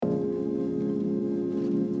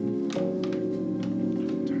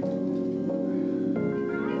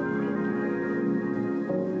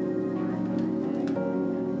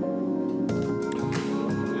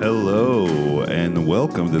Hello, and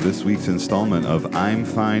welcome to this week's installment of I'm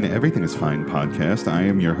Fine, Everything is Fine podcast. I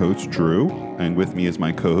am your host, Drew, and with me is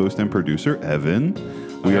my co-host and producer, Evan.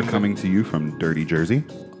 We are coming to you from Dirty Jersey.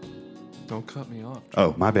 Don't cut me off.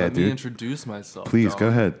 Oh, my bad, Let dude. me introduce myself. Please, dog. go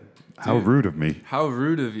ahead. How rude of me. How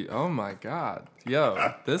rude of you. Oh, my God.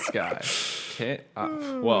 Yo, this guy can't...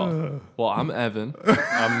 well, I'm Evan.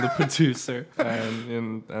 I'm the producer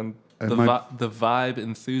and the vibe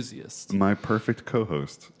enthusiast. My perfect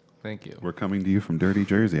co-host. Thank you. We're coming to you from Dirty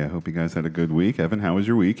Jersey. I hope you guys had a good week. Evan, how was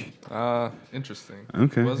your week? Interesting.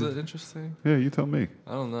 Okay. Was it interesting? Yeah, you tell me.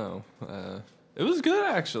 I don't know. It was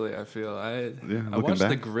good, actually, I feel. I watched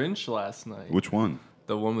The Grinch last night. Which one?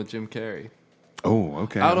 The one with Jim Carrey. Oh,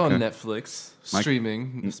 okay. Out on Netflix.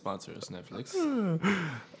 Streaming. Sponsor us, Netflix.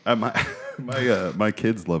 My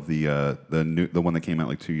kids love the one that came out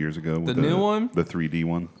like 2 years ago. The new one? The 3D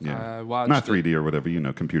one. Yeah. I watched Not 3D or whatever,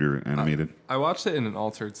 computer animated. I watched it in an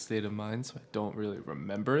altered state of mind, so I don't really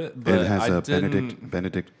remember it. But It has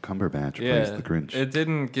Benedict Cumberbatch plays the Grinch. It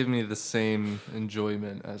didn't give me the same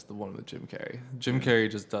enjoyment as the one with Jim Carrey. Jim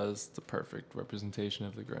Carrey just does the perfect representation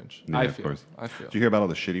of the Grinch. Yeah, I of feel. course. Did you hear about all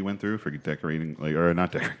the shit he went through for decorating,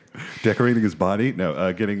 decorating his body?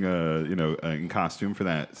 No, getting in costume for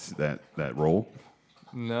that role.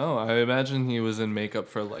 No, I imagine he was in makeup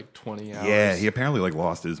for like 20 hours. Yeah, he apparently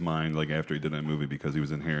lost his mind after he did that movie because he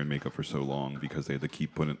was in hair and makeup for so long because they had to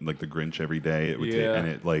keep putting the Grinch every day. It would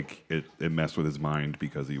take, and it messed with his mind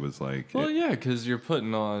because he was because you're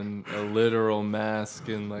putting on a literal mask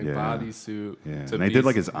and bodysuit. Yeah, and they did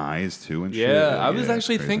his eyes too and shit. Yeah, I was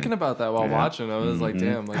actually thinking about that while watching. I was like,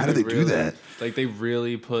 damn, how did they do that? Like they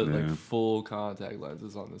really put full contact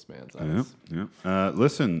lenses on this man's eyes. Yeah.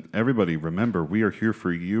 Listen, everybody, remember we are here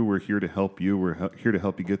for you. We're here to help you. We're here to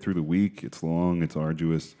help you get through the week. It's long, it's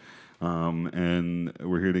arduous, and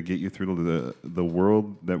we're here to get you through the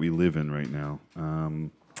world that we live in right now.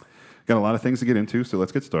 Got a lot of things to get into, so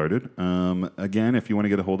let's get started. Again, if you want to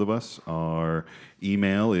get a hold of us, our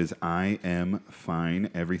email is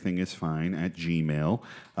iamfineeverythingisfine@gmail.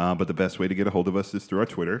 But the best way to get a hold of us is through our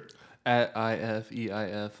Twitter. At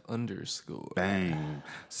IFEIF_. Bang.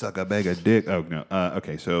 Suck a bag of dick. Oh, no.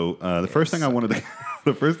 Okay, so the first thing I wanted to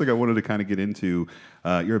kind of get into,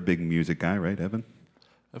 you're a big music guy, right, Evan?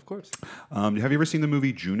 Of course. Have you ever seen the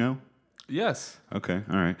movie Juno? Yes. Okay,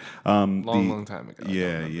 all right. Long time ago.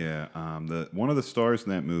 Yeah. One of the stars in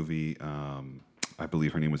that movie, I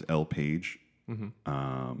believe her name was Elle Page.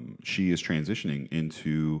 Mm-hmm. She is transitioning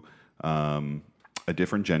into a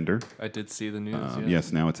different gender. I did see the news.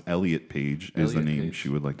 Yes, now it's Elliot Page is the name she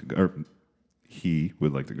would like to go, or he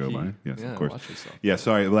would like to go by. Yes, of course. Watch yourself. Yeah,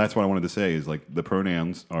 sorry. Well, that's what I wanted to say is the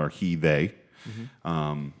pronouns are he, they,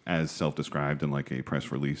 as self-described in a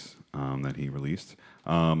press release that he released.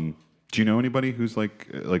 Do you know anybody who's like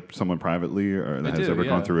someone privately or that has ever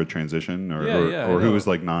gone through a transition or who is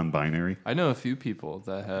non-binary? I know a few people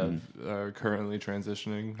that are currently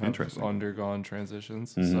transitioning, have undergone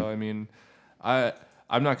transitions. So I mean,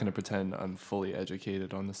 I'm not going to pretend I'm fully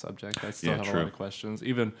educated on the subject. I still have a lot of questions.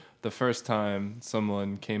 Even the first time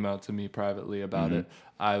someone came out to me privately about it,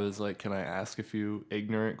 I was like, can I ask a few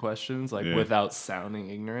ignorant questions, without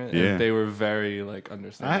sounding ignorant? Yeah. And they were very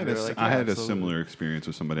understanding. I had a similar experience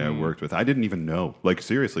with somebody I worked with. I didn't even know.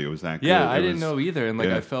 Seriously, it was that good. Yeah, I didn't know either. And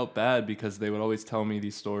I felt bad because they would always tell me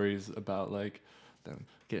these stories about them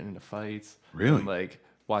getting into fights. Really? And,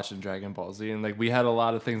 watching Dragon Ball Z, and we had a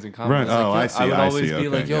lot of things in common. Right. I see. I would always be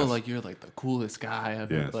okay, you're the coolest guy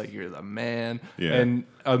ever. Yes. You're the man. Yeah. And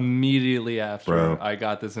immediately after I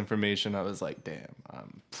got this information, I was like, damn,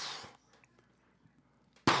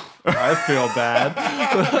 I feel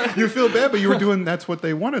bad. You feel bad, but you were doing. That's what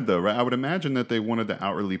they wanted, though, right? I would imagine that they wanted to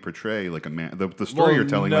outwardly portray a man. The story you're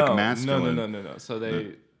telling, masculine. No. So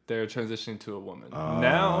they're transitioning to a woman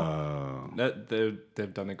now.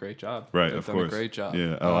 They've done a great job. Right, They've done a great job.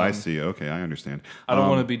 Yeah. Oh, I see. Okay, I understand. I don't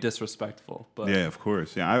want to be disrespectful, but yeah, of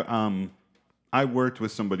course. Yeah, I worked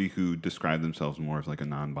with somebody who described themselves more as a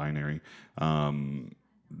non-binary,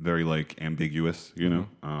 very ambiguous,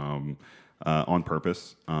 on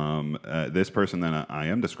purpose. This person that I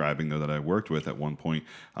am describing, though, that I worked with at one point,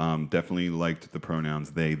 definitely liked the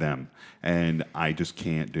pronouns they, them. And I just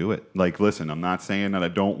can't do it. Listen, I'm not saying that I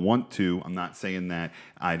don't want to. I'm not saying that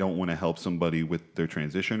I don't want to help somebody with their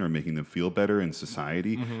transition or making them feel better in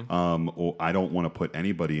society. Or I don't want to put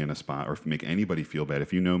anybody in a spot or make anybody feel bad.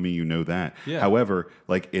 If you know me, you know that. Yeah. However,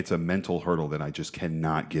 it's a mental hurdle that I just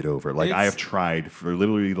cannot get over. I have tried for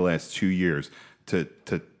literally the last 2 years to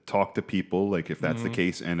talk to people, if that's the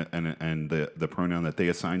case, and the pronoun that they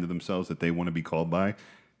assign to themselves that they want to be called by,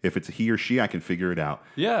 If it's he or she, I can figure it out.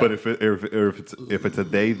 Yeah. But if it's a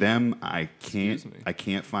they them, I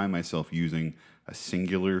can't find myself using a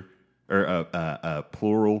singular or a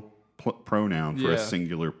plural pronoun for a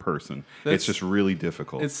singular person. It's just really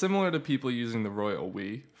difficult. It's similar to people using the royal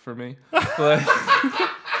we for me. Like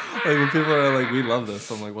when people are like, "We love this,"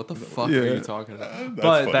 I'm like, "What the fuck are you talking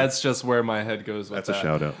about?" That's just where my head goes with that. That's a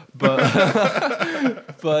shout out.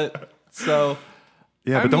 But so.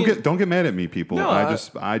 Yeah, but don't get mad at me, people. No, it's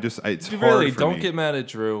hard really for don't me. get mad at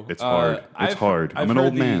Drew. It's hard. It's hard. I'm an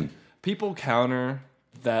old man. People counter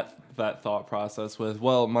that thought process with,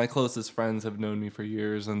 well, my closest friends have known me for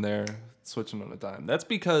years and they're switching on a dime. That's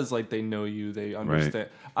because like they know you, they understand.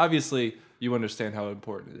 Right. Obviously, you understand how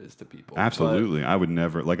important it is to people. Absolutely. I would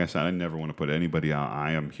never, like I said, I never want to put anybody out.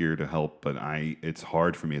 I am here to help, but it's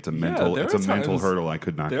hard for me. It's a mental hurdle I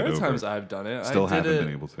could not get over. There are times I've done it. Still haven't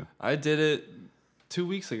been able to. I did it 2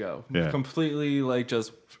 weeks ago, completely like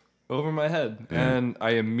just over my head, and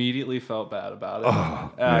I immediately felt bad about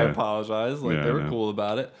it. I apologized, like they were cool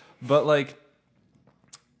about it, but like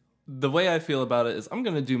the way I feel about it is I'm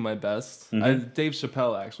gonna do my best. Dave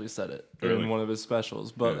Chappelle actually said it in one of his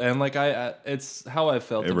specials, but and like it's how I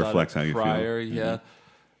felt. It reflects how you feel. And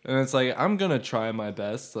it's like I'm gonna try my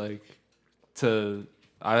best, like to.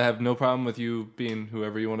 I have no problem with you being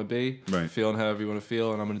whoever you want to be, feeling however you want to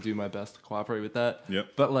feel, and I'm going to do my best to cooperate with that. Yep.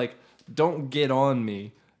 But, like, don't get on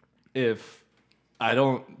me if I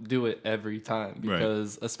don't do it every time.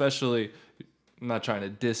 Because especially, I'm not trying to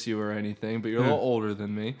diss you or anything, but you're a little older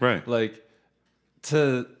than me. Right. Like,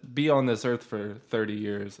 to be on this earth for 30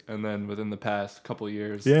 years and then within the past couple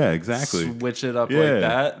years switch it up like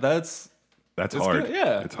that, that's hard.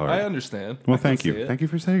 Good. It's hard. I understand. Well, thank you. Thank you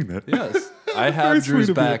for saying that. Yes. I have Drew's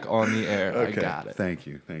back on the air. Okay. I got it. Thank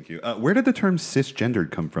you. Where did the term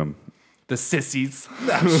cisgendered come from? The sissies.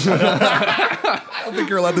 Shut up. I don't think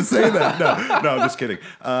you're allowed to say that. No, I'm just kidding.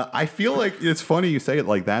 I feel like it's funny you say it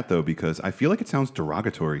like that, though, because I feel like it sounds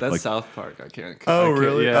derogatory. That's like, South Park. I can't.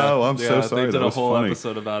 Really? Yeah. Oh, I'm so sorry. They did a whole funny.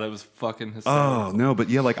 episode about it. It was fucking hysterical. Oh, no, but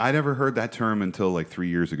yeah, like I never heard that term until like 3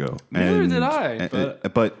 years ago. Neither did I.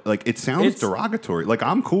 But like it sounds derogatory. Like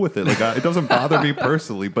I'm cool with it. Like it doesn't bother me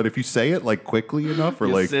personally. But if you say it like quickly enough, or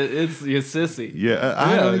like it's you sissy. Yeah,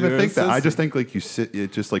 I don't even think that. I just think like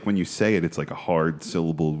it just like when you say it, it's like a hard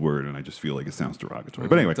syllable word, and I just feel like it sounds derogatory.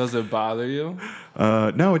 But anyway, does it bother you?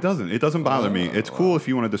 No, it doesn't. It doesn't bother me. It's cool if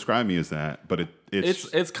you want to describe me as that, but it's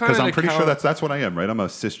kind of because I'm pretty sure that's what I am, right? I'm a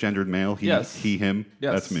cisgendered male. He, him.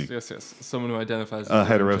 Yes, that's me. Yes. Someone who identifies as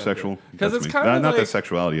heterosexual. Because it's kind of not that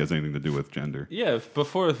sexuality has anything to do with gender. Yeah,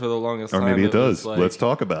 before for the longest time. Or maybe it does. Like, let's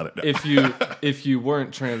talk about it. If you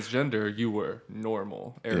weren't transgender, you were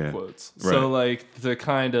normal. Air quotes. Right. So like the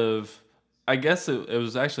kind of. I guess it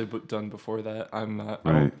was actually done before that. I'm not.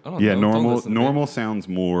 Right. I don't know. Normal sounds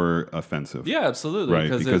more offensive. Yeah, absolutely. Right,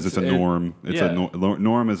 because it's a norm.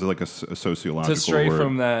 Norm is like a sociological. To stray word.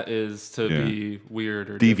 from that is to be weird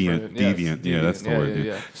or deviant. Yes, deviant. Yeah, that's the word.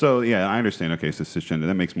 Yeah. So I understand. Okay, so cisgender,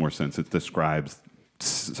 that makes more sense. It describes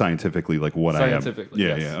scientifically like what I am.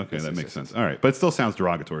 Yes. Okay, that makes sense. All right, but it still sounds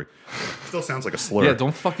derogatory. It still sounds like a slur. Yeah,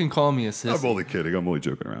 don't fucking call me a sis. I'm only kidding. I'm only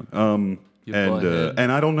joking around.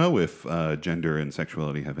 And I don't know if gender and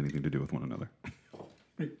sexuality have anything to do with one another.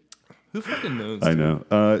 Who fucking knows? I know.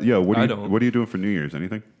 What are you doing for New Year's?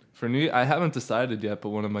 Anything? For New Year's, I haven't decided yet, but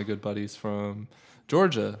one of my good buddies from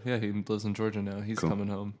Georgia, he lives in Georgia now. He's coming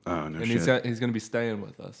home. Oh, no and shit. he's gonna be staying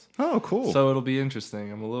with us. Oh, cool. So it'll be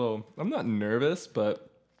interesting. I'm not nervous, but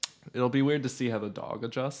it'll be weird to see how the dog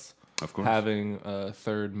adjusts. Of course. Having a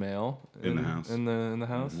third male in the house. In the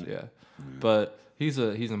house, yeah. But he's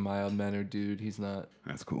a mild-mannered dude. He's not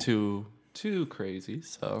that's cool. Too crazy.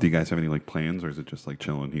 So do you guys have any like plans, or is it just like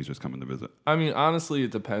chilling? He's just coming to visit. I mean, honestly,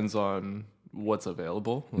 it depends on what's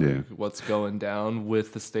available. What's going down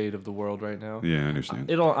with the state of the world right now. Yeah, I understand.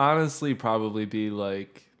 It'll honestly probably be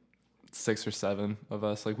like 6 or 7 of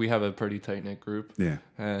us. Like we have a pretty tight-knit group. Yeah.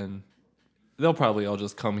 And they'll probably all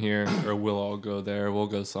just come here, or we'll all go there. We'll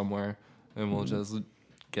go somewhere, and we'll just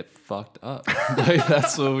get fucked up. Like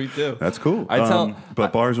that's what we do. That's cool.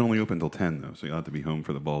 But bars only open till 10 though, so you'll have to be home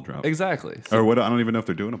for the ball drop. Exactly. Or what? I don't even know if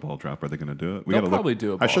they're doing a ball drop. Are they going to do it? They'll probably do a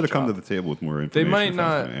ball drop. I should have come to the table with more information. They might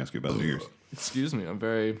not. I was going to ask you about New Year's. Excuse me. I'm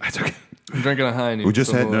very. That's okay. I'm drinking a Heineken. We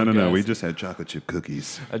just had We just had chocolate chip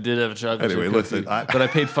cookies. I did have a chocolate chip cookie. Listen, but I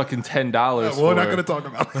paid fucking $10. We're not going to talk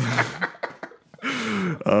about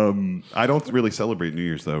I don't really celebrate New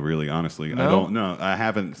Year's though. Really, honestly, No? I don't. No, I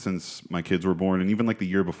haven't since my kids were born, and even like the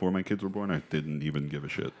year before my kids were born, I didn't even give a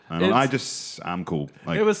shit. I'm cool.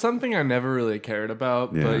 Like, it was something I never really cared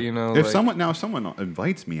about, yeah. but you know, if like, someone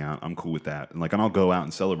invites me out, I'm cool with that, and I'll go out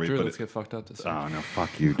and celebrate. Drew, but let's get fucked up this week. oh no,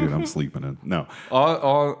 fuck you, dude. I'm sleeping in. No,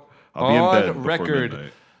 On I'll be in bed before record,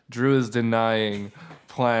 midnight. Drew is denying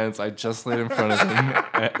plans I just laid in front of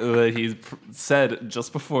him that he said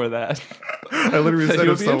just before that. I literally that said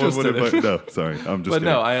he if would be someone would interested in. invite. No, sorry, I'm just. But kidding.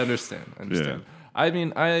 no, I understand. Yeah. I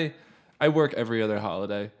mean, I work every other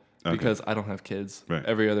holiday Okay. because I don't have kids. Right.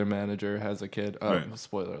 Every other manager has a kid. Right.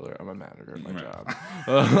 Spoiler alert: I'm a manager at my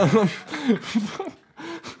Right. job.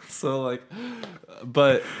 So like,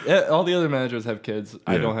 but all the other managers have kids.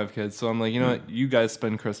 I Yeah. don't have kids, so I'm like, you know what? You guys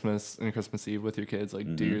spend Christmas and Christmas Eve with your kids.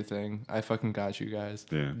 Like, do your thing. I fucking got you guys.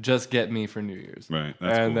 Yeah. Just get me for New Year's. Right.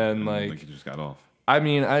 That's and cool. then And like you just got off. I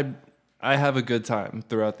mean, I have a good time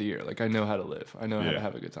throughout the year. Like I know how to live. I know how Yeah. to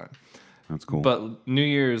have a good time. That's cool. But New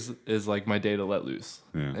Year's is like my day to let loose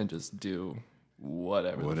Yeah. and just do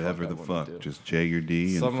whatever. Whatever the the fuck. I wanna fuck. do. Just J your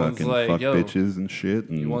D and Someone's fucking like, fuck "Yo, bitches and shit.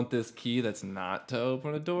 And You want this key that's not to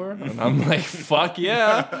open a door? And I'm like, fuck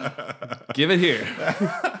yeah, give it here.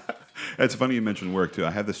 It's funny you mentioned work too.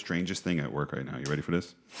 I have the strangest thing at work right now. You ready for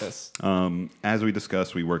this? Yes. As we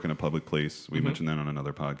discussed, we work in a public place. Mm-hmm. We mentioned that on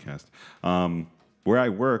another podcast. Where I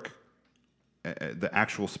work, the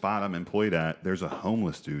actual spot I'm employed at, there's a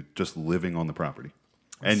homeless dude just living on the property.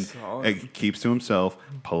 And it keeps to himself,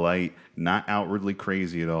 polite, not outwardly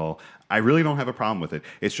crazy at all. I really don't have a problem with it.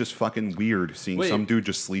 It's just fucking weird seeing some dude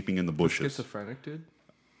just sleeping in the bushes. Schizophrenic, dude.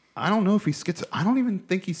 I don't know if he's I don't even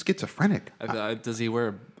think he's schizophrenic. Does he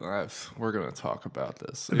wear? We're gonna talk about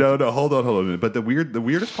this. No, hold on a minute. But the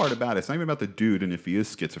weirdest part about it, it's not even about the dude and if he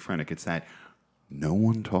is schizophrenic. It's that no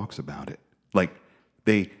one talks about it. Like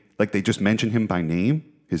they just mention him by name.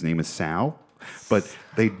 His name is Sal, but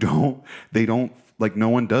they don't. Like no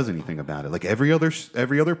one does anything about it. Like every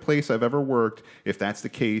other place I've ever worked, if that's the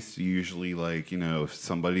case, usually like, you know,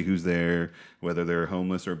 somebody who's there, whether they're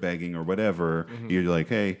homeless or begging or whatever, you're like,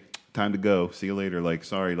 hey, time to go. See you later. Like,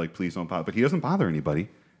 sorry, like please don't bother. But he doesn't bother anybody,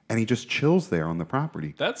 and he just chills there on the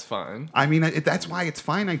property. That's fine. I mean, that's why it's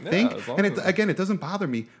fine, I think. as long And as- again, it doesn't bother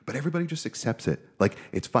me, but everybody just accepts it. Like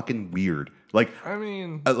it's fucking weird. Like, I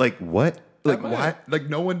mean, like what? Like might- what? Like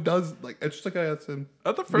no one does. Like it's just like that's him.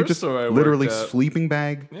 At the You first just store I literally worked at- sleeping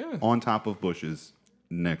bag Yeah. on top of bushes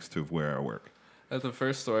next to where I work. at the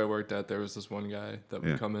first store I worked at, there was this one guy that would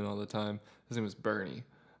Yeah. come in all the time. His name was Bernie.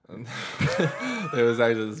 And there was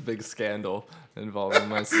actually this big scandal involving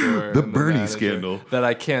my store. The and Bernie manager scandal. that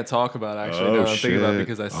I can't talk about. Actually, Oh, now I'm thinking about it shit.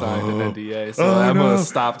 because I signed an NDA. So Oh, I'm no. gonna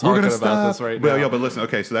stop We're talking gonna about this stop. right Well, now. yeah, but listen.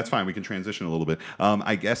 Okay, so that's fine. We can transition a little bit.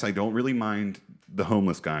 I guess I don't really mind the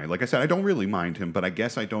homeless guy. Like I said, I don't really mind him, but I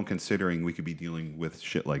guess I don't, considering we could be dealing with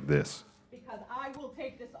shit like this. Because I will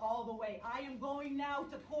take this all the way. I am going now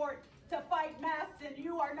to court to fight masks, and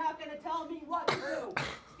you are not going to tell me what to do.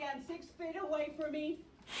 Stand 6 feet away from me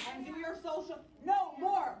and do your social. No,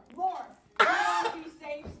 more. You want to be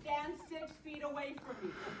safe, stand 6 feet away from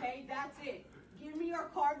me, okay? That's it. Give me your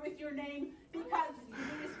card with your name, because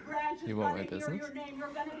this branch is You want going my to hear business? your name.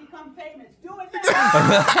 You're going to become famous. Do it now.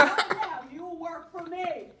 Do it now. You work for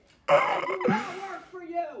me. I do not work for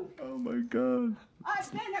you. Oh my god.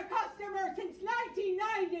 I've been a customer since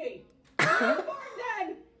 1990. You were born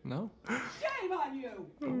then. No. Shame on you.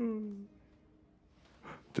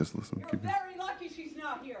 Just listen. You're Keep very lucky she's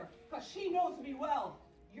not here, because she knows me well.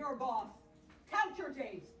 Your boss. Count your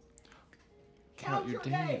days. Count your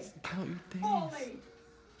days. Count your days. Bully.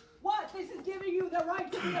 What? This is giving you the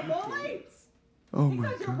right to be a bully? Oh my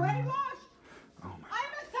Because you're god. brainwashed? Oh my.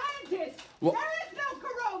 I'm a scientist. What? There is no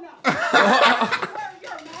corona. Wear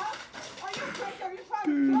your mask. Are you crazy? Are you trying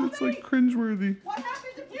to Dude, kill it's me? like cringeworthy. What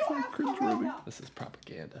happens if you like have cringeworthy. corona? This is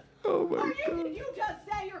propaganda. Oh my Are god. you just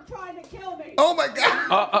say you're trying to kill me? Oh my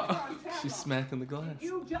god. She's smacking the glass.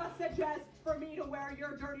 You just suggest for me to wear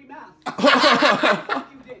your dirty mask.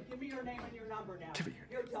 You did. Give me your name and your number now. Give me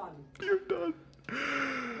your You're done. You're done.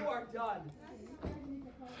 You are done.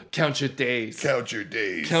 Count your days. Count your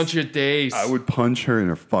days. Count your days. I would punch her in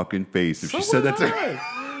her fucking face if she said that to me.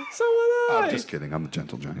 So would I. I'm just kidding. I'm a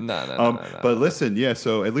gentle giant. No. But listen, yeah.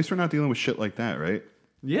 So at least we're not dealing with shit like that, right?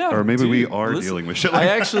 Yeah. Or maybe we dude, are listen, dealing with shit like I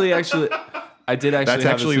that. actually, I did actually That's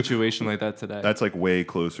have actually- a situation like that today. That's like way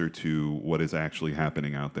closer to what is actually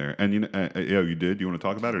happening out there. And you know, yeah, you did. You want to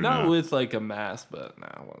talk about it? Or Not not? with like a mask, but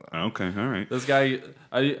no. Okay, all right. This guy,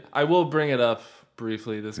 I will bring it up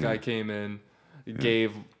briefly. This guy came in,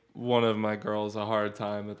 gave one of my girls a hard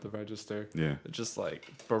time at the register. Yeah. Just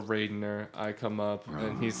like berating her. I come up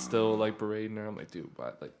and he's still like berating her. I'm like, dude,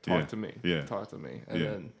 like talk to me. Yeah. Talk to me. And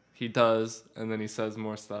then he does, and then he says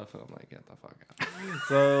more stuff, and I'm like, get the fuck out.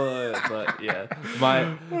 So, but yeah,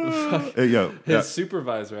 his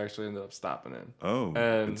supervisor actually ended up stopping in. Oh,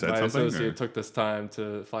 and my associate took this time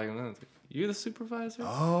to flag him in. You the supervisor?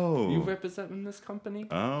 Oh. You representing this company?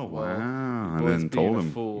 Oh, well, wow. And then told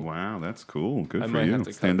him, wow, that's cool. Good for you.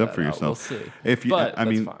 Stand up for yourself. We'll see. If you, but I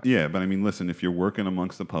mean, fine. yeah, but I mean, listen, if you're working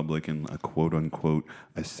amongst the public in a quote unquote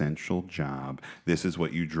essential job, this is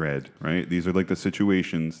what you dread, right? These are like the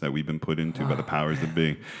situations that we've been put into by the powers that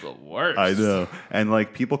be. The worst. I know. And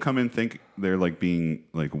like people come and think they're like being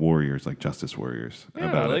like warriors, like justice warriors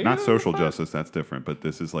about it. Not social justice, that's different, but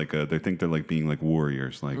this is like they think they're like being like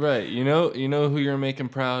warriors. Like right. You know who you're making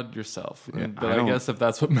proud? Yourself. Yeah, but I guess if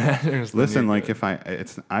that's what matters. Listen, like if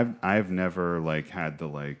I've never like had to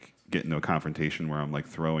like get into a confrontation where I'm like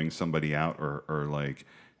throwing somebody out or like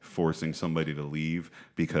forcing somebody to leave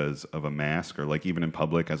because of a mask, or like even in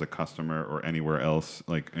public as a customer or anywhere else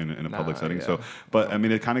like in a public setting. Yeah. So, but I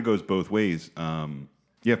mean, it kind of goes both ways.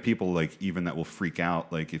 You have people like even that will freak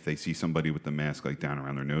out like if they see somebody with the mask like down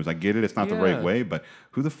around their nose. I get it; it's not the right way, but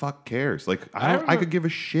who the fuck cares? Like I could give a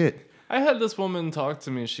shit. I had this woman talk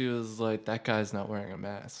to me. She was like, "That guy's not wearing a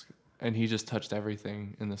mask, and he just touched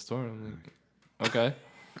everything in the store." I'm like, "Okay."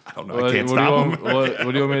 I don't know. I can't stop him. What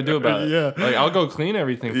do you want me to do about it? Yeah. Like, I'll go clean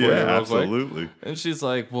everything for you. Yeah, absolutely. And she's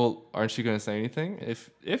like, well, aren't you going to say anything? If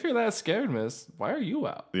you're that scared, miss, why are you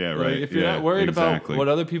out? Yeah, like, right. If you're not worried exactly. about what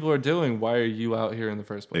other people are doing, why are you out here in the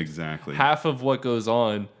first place? Exactly. Half of what goes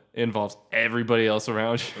on involves everybody else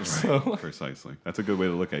around you. Right. So. Precisely. That's a good way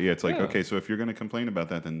to look at it. Yeah, it's like, okay, so if you're going to complain about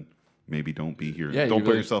that, then maybe don't be here. Yeah, don't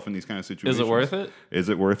put yourself in these kind of situations. Is it worth it? Is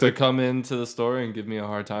it worth to it? come into the store and give me a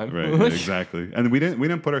hard time? Right, exactly. And we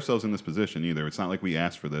didn't put ourselves in this position either. It's not like we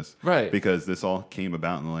asked for this. Right. Because this all came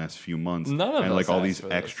about in the last few months. None of and us like all asked these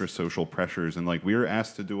for extra social pressures, and like we were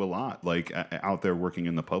asked to do a lot, like out there working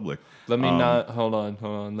in the public. Let me not hold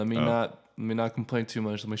on. Let me not complain too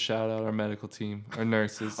much. Let me shout out our medical team, our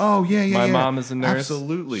nurses. Oh yeah. My mom is a nurse.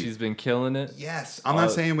 Absolutely. She's been killing it. Yes. I'm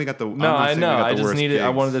not saying we got the. No, I know. I just needed. Gigs. I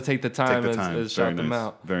wanted to take the time and Very shout them nice.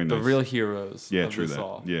 out. Very nice. The real heroes. Yeah, of true this that.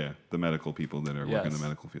 all. Yeah, the medical people that are working in the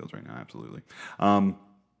medical fields right now. Absolutely.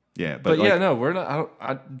 Yeah, but like, yeah, no, we're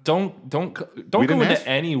not. Don't go into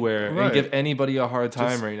anywhere and give anybody a hard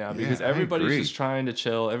time right now, because everybody's just trying to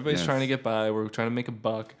chill. Everybody's trying to get by. We're trying to make a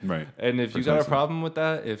buck. Right. And if you got a problem with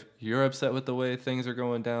that, if you're upset with the way things are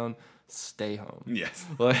going down, stay home. Yes.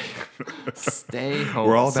 Like, stay home.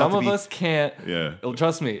 We're all about Some of us can't. Yeah.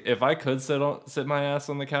 Trust me, if I could sit my ass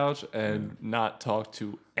on the couch and not talk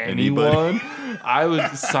to anyone, I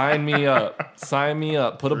would sign me up. Sign me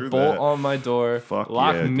up. Put a bolt on my door.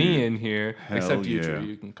 Lock me in here. Hell except you, Drew.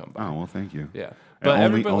 You can come by. Oh, well, thank you. Yeah. But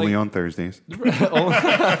only on Thursdays.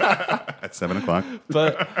 At 7:00.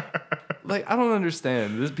 But like, I don't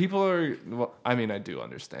understand. People are. Well, I mean, I do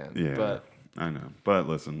understand. Yeah. But I know. But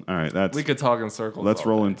listen, all right, we could talk in circles. Let's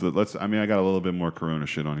roll into I mean, I got a little bit more Corona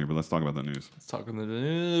shit on here, but let's talk about the news. Let's talk about the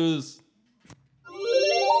news.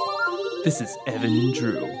 This is Evan and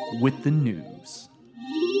Drew with the news.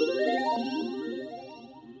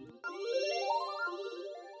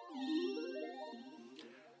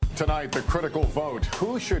 Tonight, the critical vote.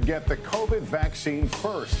 Who should get the COVID vaccine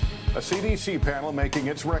first? A CDC panel making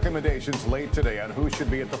its recommendations late today on who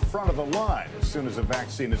should be at the front of the line as soon as a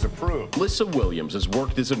vaccine is approved. Lissa Williams has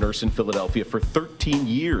worked as a nurse in Philadelphia for 13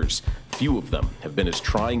 years. Few of them have been as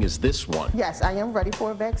trying as this one. Yes, I am ready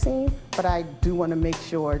for a vaccine, but I do want to make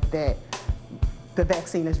sure that the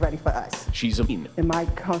vaccine is ready for us. She's Am I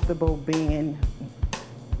comfortable being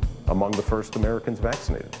among the first Americans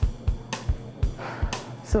vaccinated?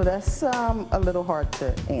 So that's a little hard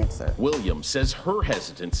to answer. Williams says her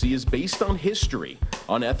hesitancy is based on history.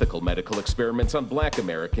 Unethical medical experiments on Black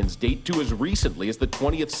Americans date to as recently as the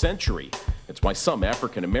 20th century. It's why some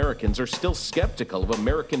African Americans are still skeptical of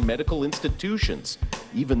American medical institutions,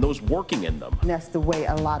 even those working in them. And that's the way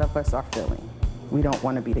a lot of us are feeling. We don't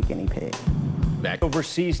want to be the guinea pig.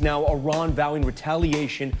 Overseas now, Iran vowing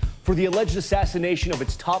retaliation for the alleged assassination of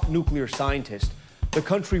its top nuclear scientist. The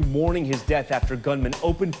country mourning his death after gunmen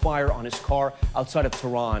opened fire on his car outside of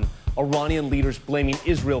Tehran. Iranian leaders blaming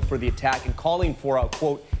Israel for the attack and calling for a,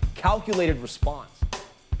 quote, calculated response.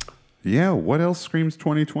 Yeah, what else screams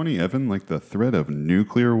 2020, Evan? Like the threat of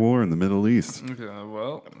nuclear war in the Middle East. Okay,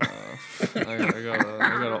 well, I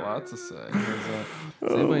got a lot to say.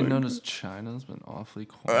 Does anybody notice China's been awfully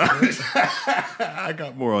quiet? I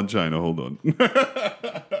got more on China. Hold on.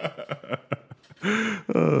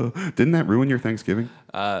 Didn't that ruin your Thanksgiving?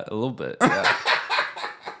 A little bit, yeah.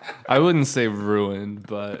 I wouldn't say ruined,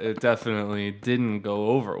 but it definitely didn't go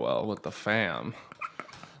over well with the fam.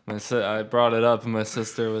 I brought it up, and my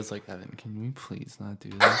sister was like, "Evan, can we please not do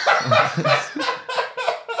this?"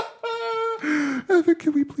 Evan,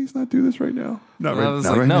 can we please not do this right now? I was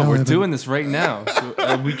like, "No, we're doing this right now.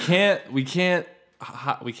 We can't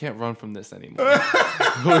run from this anymore.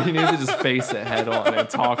 We need to just face it head on and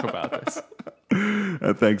talk about this."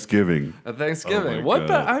 At Thanksgiving. Oh what?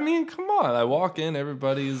 I mean, come on. I walk in,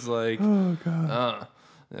 everybody's like, "Oh God,"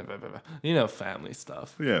 family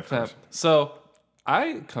stuff. Yeah. So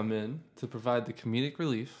I come in to provide the comedic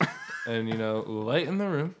relief and lighten the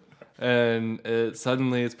room. And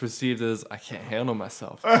suddenly it's perceived as I can't handle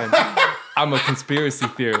myself. And I'm a conspiracy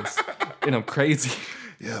theorist. And I'm crazy.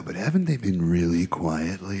 Yeah, but haven't they been really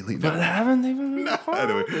quiet lately? But haven't they been really quiet?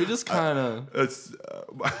 Anyway, they just kind of... It's...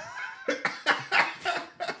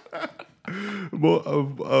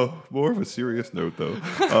 more of a serious note, though.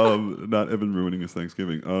 Not Evan ruining his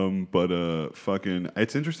Thanksgiving.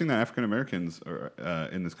 It's interesting that African Americans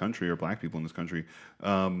in this country, or black people in this country,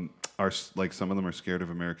 are like, some of them are scared of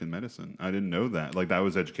American medicine. I didn't know that. Like, that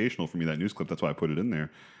was educational for me, that news clip. That's why I put it in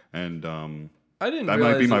there. And that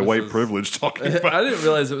might be my white privilege talking about. I didn't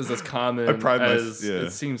realize it was as common as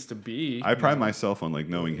it seems to be. I pride myself on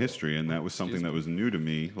knowing history, and that was something that was new to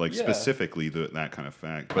me, specifically that kind of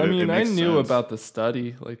fact. But I knew about the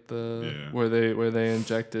study, where they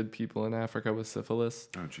injected people in Africa with syphilis.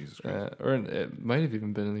 Oh, Jesus Christ! Or it might have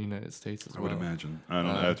even been in the United States as well. I would imagine. I don't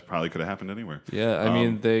know. That probably could have happened anywhere. Yeah,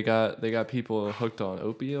 they got people hooked on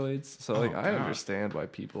opioids. So I understand why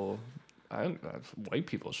people. White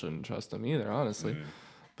people shouldn't trust them either, honestly. Yeah.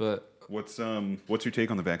 But what's your take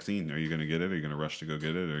on the vaccine? Are you going to get it? Are you going to rush to go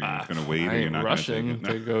get it? Or are you just going to wait? I ain't you're not rushing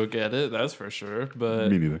to go get it. That's for sure.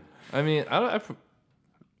 But me neither. I mean,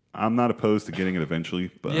 I'm not opposed to getting it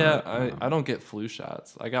eventually. But I don't get flu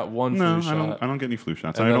shots. I got one flu shot. I don't get any flu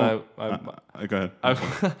shots. And go ahead.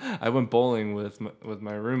 I went bowling with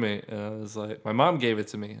my roommate, and I was like, my mom gave it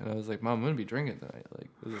to me, and I was like, "Mom, I'm going to be drinking tonight. Like,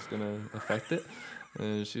 is this going to affect it?"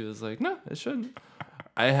 And she was like, "No, it shouldn't."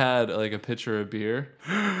 I had a pitcher of beer,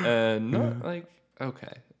 and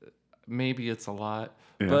okay, maybe it's a lot,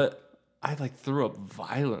 but I threw up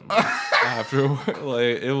violently afterward.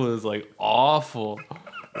 It was awful.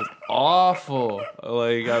 It was awful.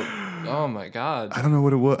 Oh my God. I don't know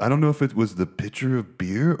what it was. I don't know if it was the pitcher of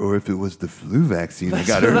beer or if it was the flu vaccine I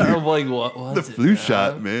got earlier. I'm like, what was the flu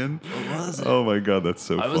shot, man? What was it? Oh my God, that's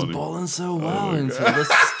so funny. I was bowling so well until the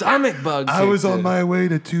stomach bug. I was on my way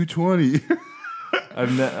to 220.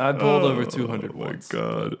 I bowled over 200 once. Oh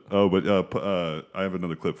my God. Oh, but I have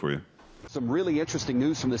another clip for you. Some really interesting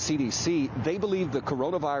news from the CDC. They believe the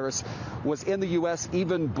coronavirus was in the U.S.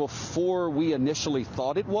 even before we initially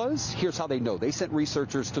thought it was. Here's how they know. They sent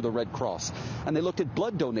researchers to the Red Cross, and they looked at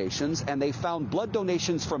blood donations, and they found blood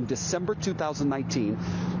donations from December 2019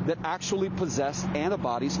 that actually possessed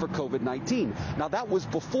antibodies for COVID-19. Now, that was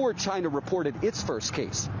before China reported its first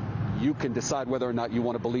case. You can decide whether or not you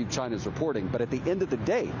want to believe China's reporting, but at the end of the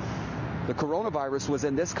day, the coronavirus was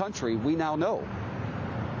in this country, we now know,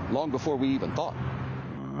 long before we even thought.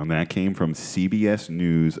 And that came from CBS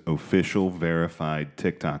News official verified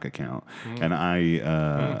TikTok account. And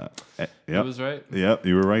It was right. Yep,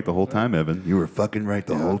 you were right the whole time, Evan. You were fucking right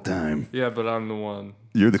the whole time. Yeah, but I'm the one.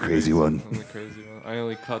 You're the crazy one. I'm the crazy one. I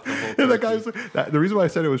only cut the whole thing. The reason why I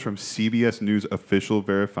said it was from CBS News official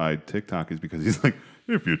verified TikTok is because he's like,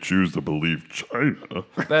 if you choose to believe China.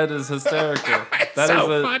 That is hysterical.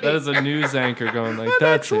 That is a news anchor going like,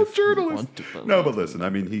 that's actual journalist. No, but listen, I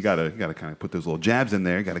mean, you gotta kind of put those little jabs in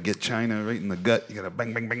there. You gotta get China right in the gut. You gotta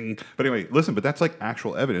bang, bang, bang. But anyway, listen, but that's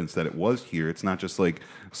actual evidence that it was here. It's not just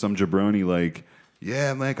some jabroni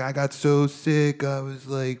I got so sick. I was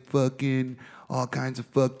fucking all kinds of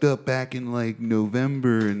fucked up back in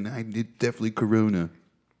November, and I did definitely corona.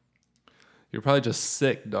 You're probably just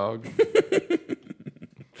sick, dog.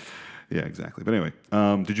 Yeah, exactly. But anyway,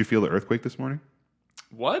 did you feel the earthquake this morning?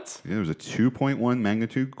 What? Yeah, there was a 2.1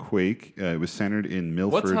 magnitude quake. It was centered in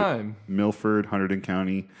Milford. What time? Milford, Hunterdon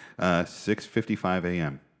County, 6:55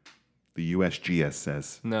 a.m. The USGS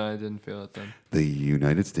says. No, I didn't feel it then. The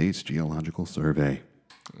United States Geological Survey.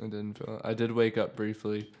 I didn't feel it. I did wake up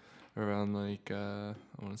briefly around I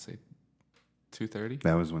want to say 2:30.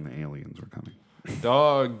 That was when the aliens were coming.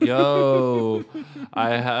 Dog, yo,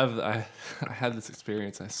 I had this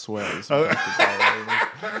experience. I swear, I was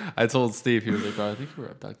abducted. I told Steve, he was like, "Bro, I think you were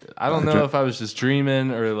abducted." I don't know if I was just dreaming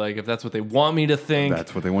or if that's what they want me to think.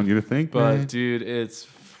 That's what they want you to think, but man. dude,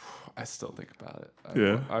 I still think about it.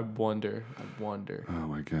 I wonder. Oh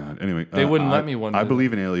my god. Anyway, they wouldn't let me wonder. I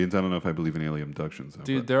believe in aliens. I don't know if I believe in alien abductions. Though,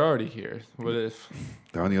 dude, they're already here. What if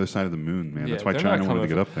they're on the other side of the moon, man? That's why China wanted to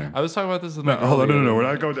get up there. I was talking about this with no, we're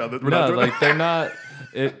not going down. They're not.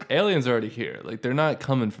 Aliens are already here. Like they're not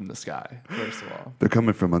coming from the sky. First of all, they're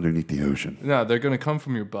coming from underneath the ocean. No, they're gonna come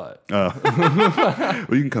from your butt. Well,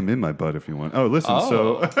 you can come in my butt if you want. Oh, listen.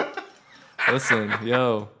 So, listen,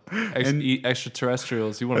 yo,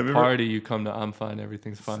 extraterrestrials. You want to party? You come to I'm Fine,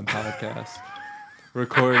 Everything's Fine podcast.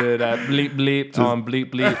 Recorded at bleep bleep on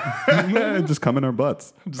bleep bleep. Just come in our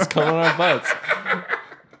butts. Just come in our butts.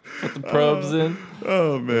 Put the probes in.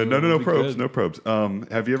 Oh man, no probes, no probes.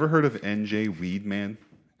 Have you ever heard of NJ Weedman?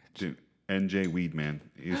 NJ Weedman.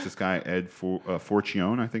 He's this guy Ed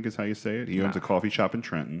Forcione, I think is how you say it. He owns a coffee shop in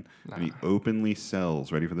Trenton, and he openly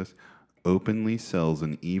sells. Ready for this? Openly sells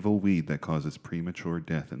an evil weed that causes premature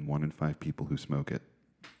death in 1 in 5 people who smoke it.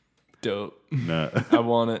 Dope. No. I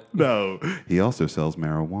want it. No. He also sells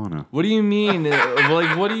marijuana. What do you mean?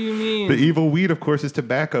 What do you mean? The evil weed, of course, is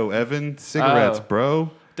tobacco, Evan. Cigarettes,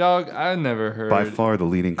 bro. Dog, I never heard. By far the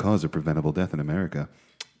leading cause of preventable death in America.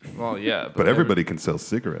 Well, yeah. But everybody can sell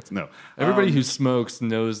cigarettes. No. Everybody who smokes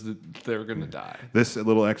knows that they're going to die. This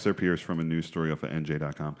little excerpt here is from a news story off of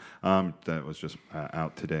NJ.com that was just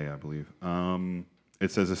out today, I believe.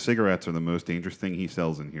 It says the cigarettes are the most dangerous thing he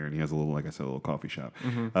sells in here, and he has a little, like I said, a little coffee shop.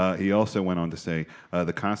 Mm-hmm. He also went on to say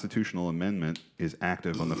the constitutional amendment is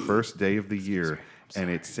active on the first day of the year, and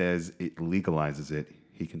it says it legalizes it.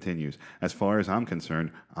 He continues, as far as I'm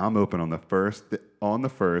concerned, I'm open on the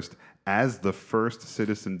first as the first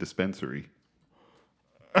citizen dispensary.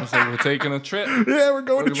 So we're taking a trip. Yeah, we're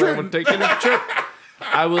going to trip. We're taking a trip.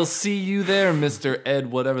 I will see you there, Mr.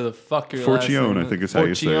 Ed, whatever the fuck your last name is. I think is how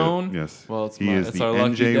you say it. Yes. Well, it's our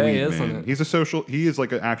lucky day, isn't it? He is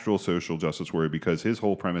like an actual social justice warrior because his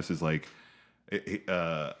whole premise is like,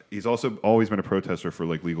 he's also always been a protester for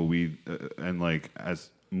like legal weed and like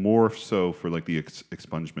as more so for like the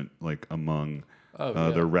expungement like among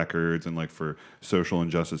their records and like for social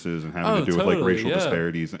injustices and having to do with like racial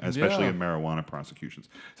disparities, especially in marijuana prosecutions.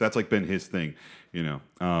 So that's like been his thing, you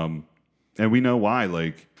know. And we know why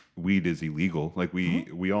like weed is illegal. Like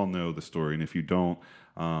we all know the story, and if you don't,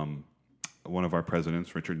 one of our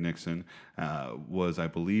presidents, Richard Nixon, was, I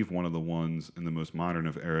believe, one of the ones in the most modern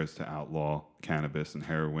of eras to outlaw cannabis and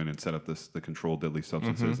heroin and set up the controlled deadly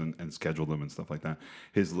substances and schedule them and stuff like that.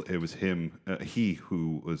 It was him, he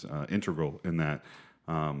who was integral in that.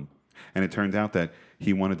 And it turned out that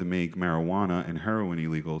he wanted to make marijuana and heroin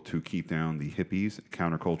illegal to keep down the hippies,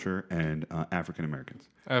 counterculture, and African Americans.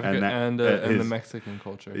 And the Mexican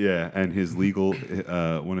culture. Yeah, and his legal,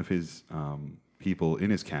 one of his people in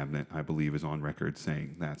his cabinet, I believe, is on record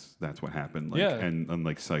saying that's what happened. Like, and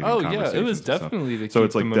like citing conversations. It was definitely the case. So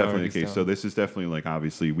it's like definitely the case. Down. So this is definitely like,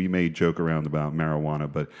 obviously we may joke around about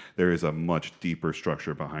marijuana, but there is a much deeper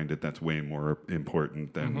structure behind it that's way more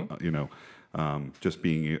important than you know. Just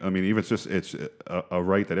being, I mean, even it's a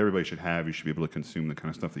right that everybody should have. You should be able to consume the kind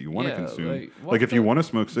of stuff that you want to consume. Like if you want to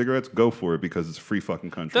smoke cigarettes, go for it because it's a free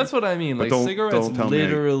fucking country. That's what I mean. But like cigarettes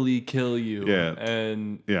literally kill you. Yeah,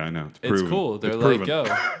 and I know it's cool. They're like, yo,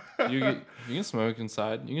 you can smoke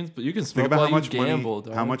inside. You can smoke while you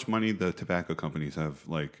gamble. How much money the tobacco companies have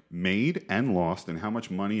like made and lost, and how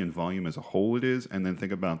much money and volume as a whole it is, and then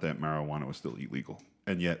think about that marijuana was still illegal,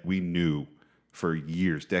 and yet we knew. For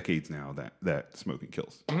years, decades now, that smoking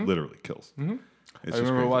kills, literally kills. I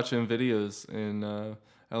remember watching videos in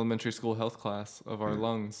elementary school health class of our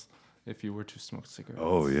lungs if you were to smoke cigarettes.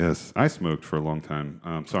 Oh, yes. I smoked for a long time.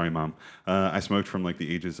 Sorry, Mom. I smoked from like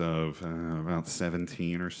the ages of about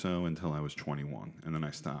 17 or so until I was 21, and then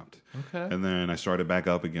I stopped. Okay. And then I started back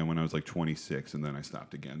up again when I was like 26, and then I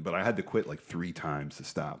stopped again. But I had to quit like 3 times to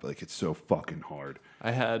stop. Like, it's so fucking hard.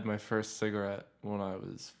 I had my first cigarette when I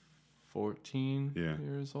was 14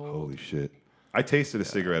 years old. Holy shit. I tasted a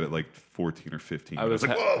cigarette at like 14 or 15. I was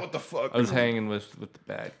like, whoa, what the fuck? I was hanging with the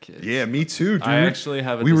bad kids. Yeah, me too, dude. I actually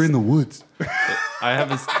have we were in the woods. I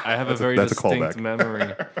have a very distinct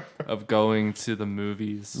memory of going to the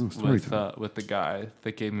movies with the guy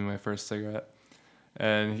that gave me my first cigarette.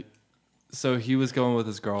 And so he was going with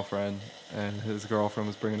his girlfriend, and his girlfriend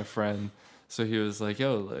was bringing a friend. So he was like,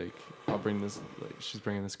 yo, like, I'll bring this, like, she's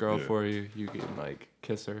bringing this girl for you. You can, like,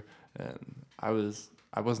 kiss her. And I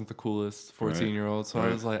wasn't the coolest 14-year-old, so I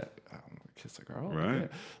was like, I don't want to kiss a girl. Right. Okay.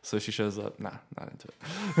 So she shows up, nah, not into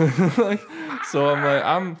it. Like, so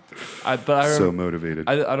I'm like, so motivated.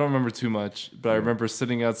 I don't remember too much, but I remember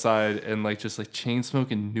sitting outside and like just like chain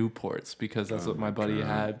smoking Newports because that's what my buddy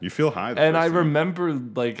had. You feel high. And I remember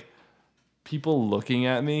like people looking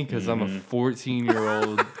at me because I'm a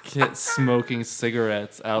 14-year-old kid smoking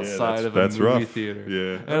cigarettes outside of a movie theater.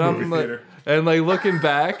 Yeah, and I'm like, and like looking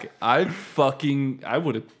back, I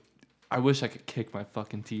would have. I wish I could kick my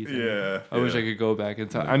fucking teeth. I wish I could go back in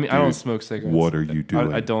time. I mean, dude, I don't smoke cigarettes. What are you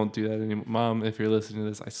doing? I don't do that anymore. Mom, if you're listening to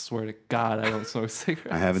this, I swear to God, I don't smoke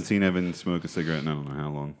cigarettes. I haven't seen Evan smoke a cigarette in I don't know how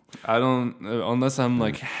long. I don't, unless I'm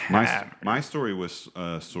like my story was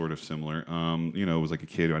sort of similar. You know, it was like a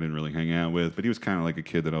kid who I didn't really hang out with, but he was kind of like a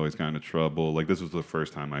kid that always got into trouble. Like this was the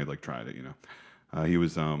first time I like tried it. You know, he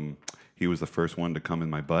was the first one to come in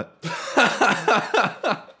my butt.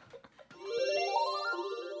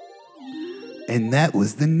 And that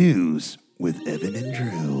was the news with Evan and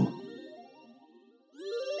Drew.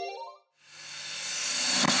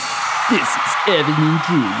 This is Evan and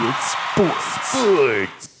Drew with Sports.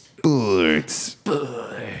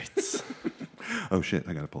 Oh shit!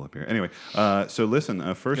 I gotta pull up here. Anyway, so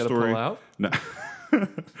listen. First story. Pull out? No.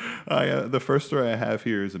 The first story I have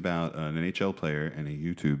here is about an NHL player and a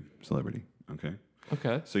YouTube celebrity. Okay.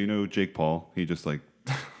 Okay. So you know Jake Paul? He just like.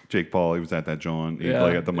 Jake Paul, he was at that John. He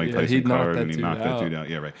played at the Mike Tyson card, and he knocked that dude out.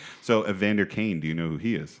 Yeah, right. So Evander Kane, do you know who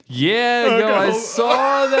he is? Yeah, I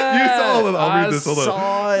saw that. You saw it. I'll read this. I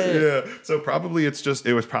saw it. Yeah. So probably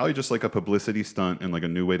it was probably just like a publicity stunt and like a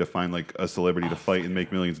new way to find like a celebrity to fight and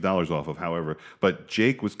make millions of dollars off of. However, but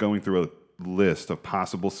Jake was going through a list of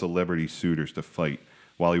possible celebrity suitors to fight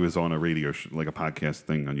while he was on a radio like a podcast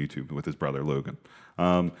thing on YouTube with his brother Logan.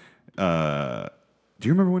 Do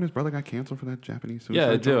you remember when his brother got canceled for that Japanese suicide? Yeah,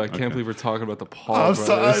 I do. I can't believe we're talking about the Paul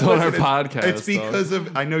brothers on our podcast. It's because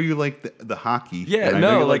of I know you like the hockey. Yeah,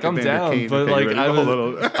 no, like I'm down, but like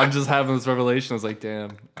I'm just having this revelation. I was like,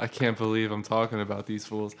 damn, I can't believe I'm talking about these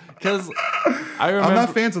fools because I remember I'm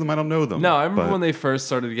not fans of them. I don't know them. No, I remember when they first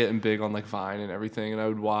started getting big on like Vine and everything, and I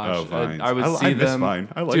would watch. Oh, Vine. I would see them. Vine.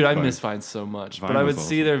 I miss Vine so much. Vine, but I would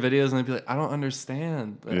see their videos and I'd be like, I don't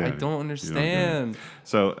understand. Like, I don't understand.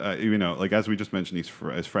 So you know, like as we just mentioned, he's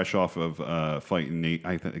fresh off of fighting Nate.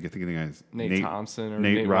 I think the guy's Nate Thompson or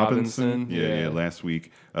Nate Robinson. Yeah, last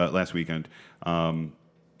weekend.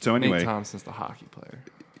 So anyway, Nate Thompson's the hockey player.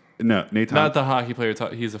 No, Nate Thompson. Not the hockey player.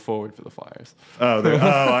 He's a forward for the Flyers. Oh,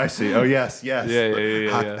 I see. Oh, yes.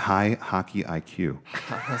 Yeah. High hockey IQ.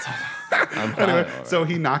 Anyway, so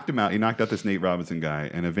he knocked him out. He knocked out this Nate Robinson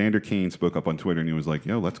guy, and Evander Kane spoke up on Twitter, and he was like,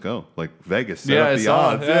 "Yo, let's go! Like Vegas set up the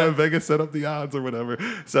odds. Yeah, Vegas set up the odds or whatever."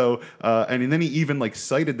 So, and then he even like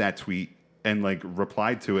cited that tweet and like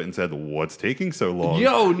replied to it and said, "What's taking so long?"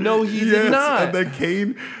 Yo, no, he did not. And then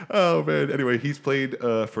Kane, oh man. Anyway, he's played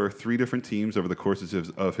for 3 different teams over the courses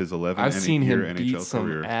of his 11 I've seen him NHL beat some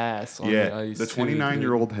career. Ass on the ice. The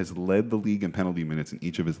 29-year-old has led the league in penalty minutes in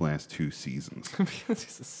each of his last 2 seasons. Because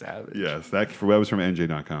he's a savage. Yes, that was from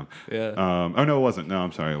NJ.com. Yeah. Oh no, it wasn't. No,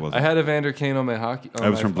 I'm sorry, it wasn't. I had Evander Kane on my hockey. I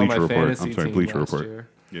was from Bleacher Report. I'm sorry, Bleacher Report. Year.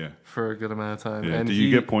 Yeah. For a good amount of time. Yeah. And do you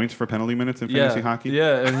get points for penalty minutes in fantasy hockey?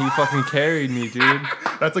 Yeah, and he fucking carried me, dude.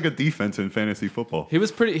 That's like a defense in fantasy football.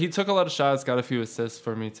 He took a lot of shots, got a few assists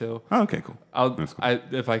for me too. Oh, okay, cool. That's cool.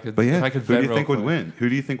 If I could who do you think would win? Who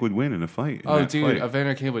do you think would win in a fight?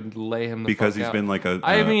 Evander Kane would lay him the because fuck out. Been like a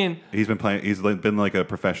he's been like a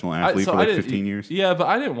professional athlete for like 15 years. Yeah, but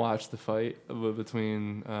I didn't watch the fight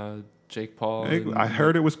between Jake Paul. I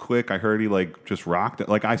heard it was quick. I heard he like just rocked it.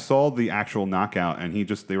 Like I saw the actual knockout, and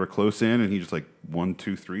they were close in, and he just like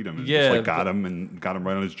 1-2-3'd him, and just like got him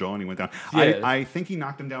right on his jaw, and he went down. Yeah. I think he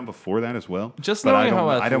knocked him down before that as well. Just knowing how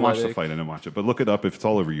athletic. I didn't watch the fight. I didn't watch it, but look it up if it's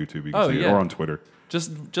all over YouTube. You can see it, or on Twitter.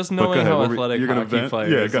 Just knowing how athletic hockey players are.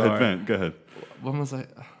 Yeah, go ahead, vent. Go ahead. What was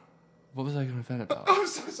I going to vent about? I'm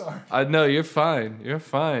so sorry. No, you're fine. You're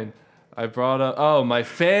fine. I brought up my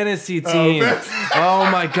fantasy team. Oh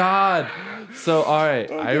my god. So all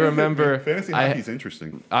right, I remember fantasy hockey's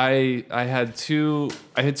interesting. I had two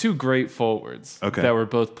great forwards that were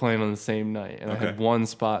both playing on the same night, and I had one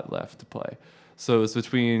spot left to play. So it was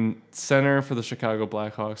between center for the Chicago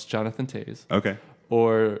Blackhawks, Jonathan Toews,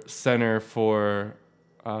 or center for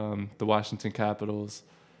the Washington Capitals.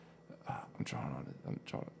 I'm drawing on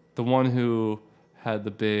it. The one who had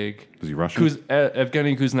the big... Was he Russian?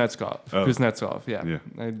 Evgeny Kuznetsov. Oh. Kuznetsov, yeah.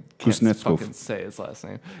 I can't fucking say his last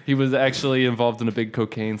name. He was actually involved in a big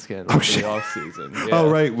cocaine scandal for the offseason. Yeah.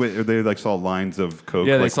 Oh, right. They like saw lines of coke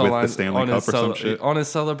they like saw with lines the Stanley Cup or some shit. On his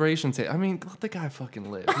celebration tape. I mean, let the guy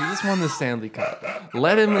fucking live. He just won the Stanley Cup.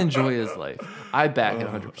 Let him enjoy his life. I back it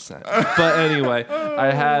 100%. But anyway,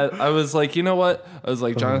 I was like, you know what? I was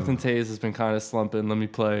like, Jonathan Toews has been kind of slumping. Let me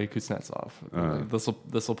play Kuznetsov.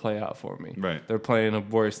 This will play out for me. Right. They're playing a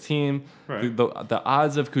worse team. Right. The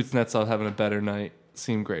odds of Kuznetsov having a better night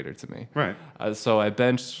seem greater to me. Right. So I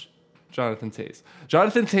benched Jonathan Tays.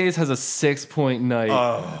 Jonathan Tays has a 6-point night,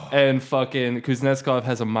 and fucking Kuznetsov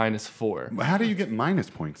has a -4. How do you get minus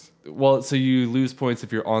points? Well, so you lose points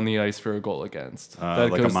if you're on the ice for a goal against.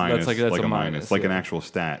 Like a minus. That's a minus. Like an actual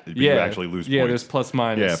stat. You Yeah, actually lose points. Yeah, there's plus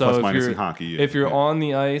minus. Yeah, so plus if minus you're, in hockey. If you're on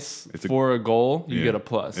the ice for a goal, you get a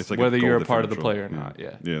plus, It's like whether goal you're a part of the differential. play or not.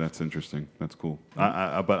 Yeah. Yeah, that's interesting. That's cool.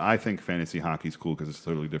 But I think fantasy hockey's cool because it's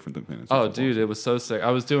totally different than fantasy Oh, football. dude, it was so sick.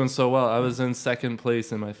 I was doing so well. I was in second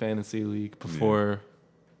place in my fantasy league before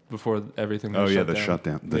everything. Oh was yeah, shut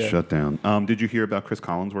down. the shutdown. Did you hear about Chris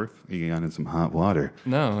Collinsworth? He got in some hot water.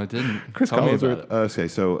 No, I didn't. Chris Tell me Collinsworth. about it. Okay,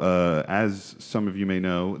 so as some of you may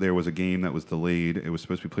know, there was a game that was delayed. It was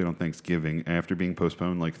supposed to be played on Thanksgiving. After being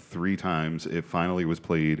postponed like 3 times, it finally was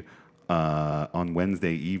played on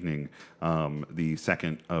Wednesday evening, the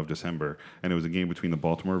 2nd of December, and it was a game between the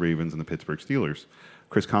Baltimore Ravens and the Pittsburgh Steelers.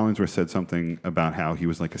 Chris Collinsworth said something about how he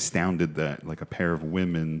was like astounded that like a pair of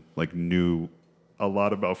women like knew a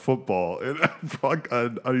lot about football, and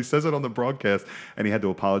he says it on the broadcast, and he had to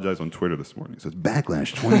apologize on Twitter this morning. He says,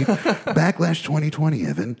 Backlash 2020,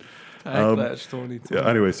 Evan. Backlash 2020. Yeah,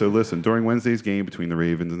 anyway, so listen, during Wednesday's game between the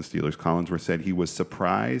Ravens and the Steelers, Collinsworth said he was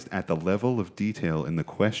surprised at the level of detail in the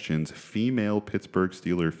questions female Pittsburgh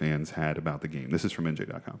Steelers fans had about the game. This is from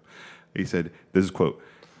NJ.com. He said, this is quote,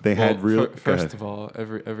 they had real... First of all,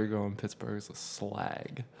 every girl in Pittsburgh is a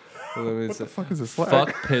slag. What the fuck is a slag?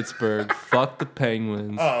 Fuck Pittsburgh. Fuck the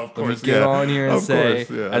Penguins. Oh, of course. Let me get on here and Of say,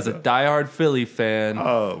 course, yeah, as a diehard Philly fan,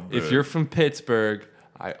 if man. you're from Pittsburgh,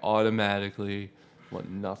 I automatically want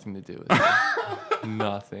nothing to do with it.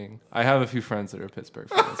 Nothing. I have a few friends that are Pittsburgh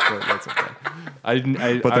fans, but that's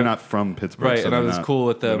okay. But they're not from Pittsburgh. Right, so and I they're was not- cool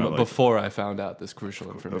with they're them not like- before I found out this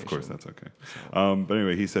crucial information. Of course, that's okay. But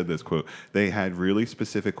anyway, he said this, quote, they had really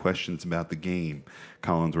specific questions about the game,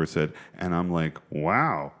 Collinsworth said, and I'm like,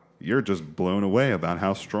 wow, you're just blown away about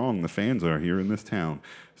how strong the fans are here in this town.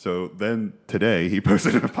 So then today he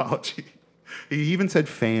posted an apology. He even said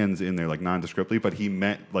fans in there, like nondescriptly, but he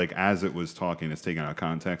meant like as it was talking, it's taken out of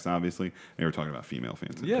context, obviously. And they were talking about female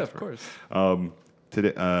fans. Yeah, of course.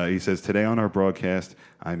 Today, he says, today on our broadcast,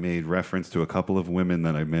 I made reference to a couple of women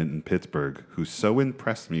that I met in Pittsburgh who so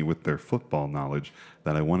impressed me with their football knowledge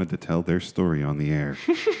that I wanted to tell their story on the air.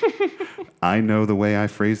 I know the way I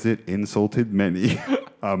phrased it insulted many.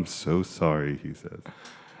 I'm so sorry, he says.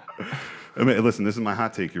 I mean, listen, this is my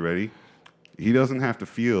hot take. You ready? He doesn't have to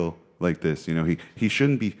feel like this, you know. He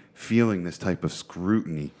shouldn't be feeling this type of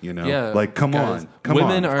scrutiny, you know. Yeah, like come guys, on, come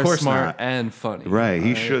women on. are Of course smart not. and funny. Right.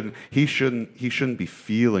 He shouldn't be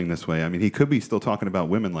feeling this way. I mean, he could be still talking about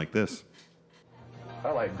women like this. I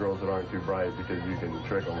like girls that aren't too bright because you can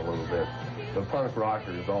trick them a little bit. The punk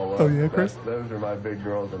rockers all Oh, yeah, Chris? Those are my big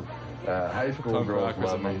girls. And high school Punk girls rockers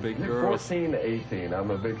love are my me. big girls. 14 to 18, I'm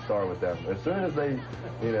a big star with them. As soon as they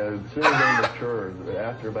mature,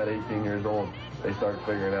 after about 18 years old, they start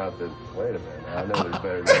figuring out that, wait a minute, I know there's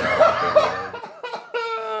better guys out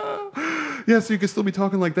there. Yeah, so you can still be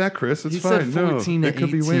talking like that, Chris. It's He fine. said 14 no, to it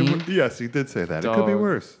could be way 18? worse. Yes, he did say that. It could be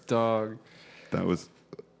worse. Dog. That was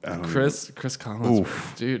Chris Collins,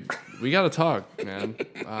 dude, we gotta talk, man.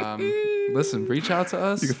 Listen, reach out to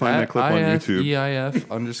us. You can find that clip on YouTube.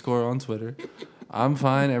 IFEIF_ on Twitter. I'm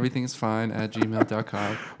fine. Everything's fine at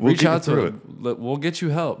gmail.com. We'll Reach get you out to through it. We'll get you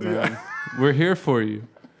help, man. We're here for you.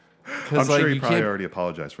 I'm sure he you probably can't- already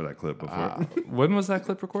apologized for that clip before. When was that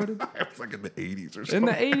clip recorded? It was like in the 80s or something. In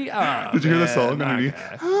the 80s. Did you hear the song underneath?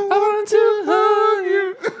 I want to hug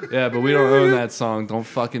you. Yeah, but we don't own that song. Don't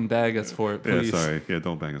fucking bag us for it, please. Yeah, sorry. Yeah,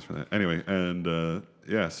 don't bang us for that. Anyway, and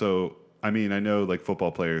yeah, so I mean, I know like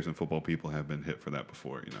football players and football people have been hit for that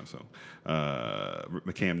before, you know. So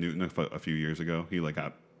Cam Newton a few years ago, he like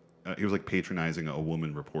got. He was like patronizing a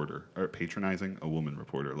woman reporter,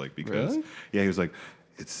 like because Really? yeah, he was like,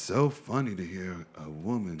 it's so funny to hear a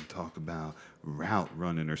woman talk about route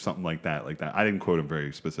running or something like that. I didn't quote him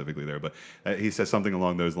very specifically there, but he said something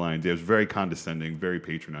along those lines. It was very condescending, very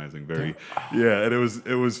patronizing, yeah. And it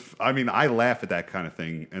was. I mean, I laugh at that kind of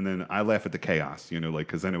thing, and then I laugh at the chaos, you know, like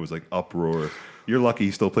because then it was like uproar. You're lucky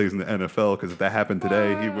he still plays in the NFL because if that happened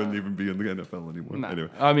today, he wouldn't even be in the NFL anymore. Nah. Anyway,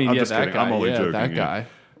 I mean, I'm yeah, just that kidding. guy. I'm only Yeah, joking. that yeah. guy.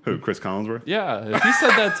 Who? Chris Collinsworth? Yeah, if he said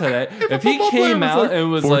that today, if he football player came was out like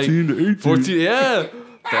and was 14 to 18. like 14, yeah,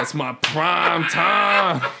 that's my prime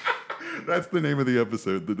time. That's the name of the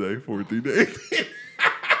episode today, 14 to 18.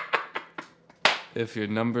 If your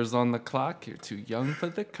number's on the clock, you're too young for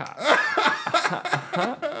the cop.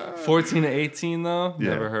 14 to 18 though, Yeah.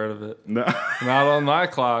 never heard of it. No, Not on my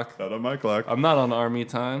clock. not on my clock. I'm not on army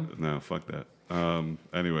time. No, fuck that.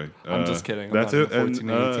 Anyway. I'm just kidding. I'm That's not it. doing And, 14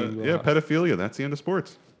 to 18 yeah, laws. pedophilia. That's the end of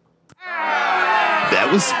sports. That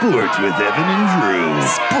was sports with Evan and Drew.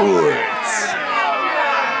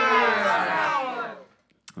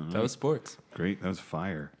 That was sports. Great. That was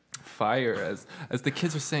fire. Fire, as the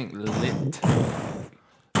kids are saying, lit.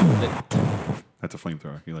 That's a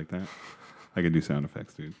flamethrower. You like that? I can do sound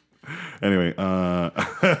effects, dude. Anyway,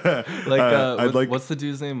 what's the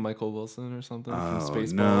dude's name? Michael Wilson or something from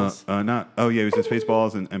Spaceballs? No, he was in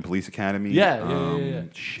Spaceballs and Police Academy. Yeah.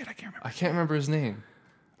 Shit, I can't remember. I can't remember his name.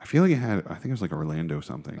 I feel like I think it was like Orlando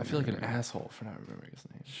something. I feel like an asshole for not remembering his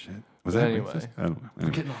name. Shit. Was that anyway? Racist? I don't know. I'm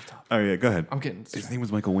getting off topic. Oh yeah, go ahead. I'm getting His distracted. name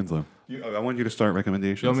was Michael Winslow. I want you to start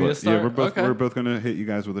recommendations. You want me to start? Yeah, Okay. we're both gonna hit you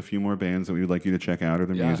guys with a few more bands that we would like you to check out or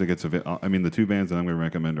their music. It's the two bands that I'm gonna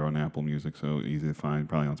recommend are on Apple Music, so easy to find.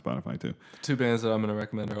 Probably on Spotify too. Two bands that I'm gonna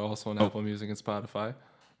recommend are also on Apple Music and Spotify.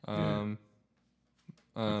 Okay,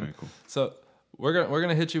 cool. So we're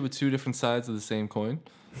gonna hit you with two different sides of the same coin.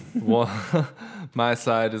 One, my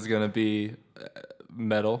side is gonna be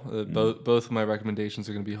metal. Both of my recommendations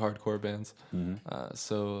are gonna be hardcore bands.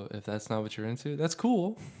 So if that's not what you're into, that's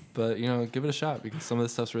cool. But give it a shot because some of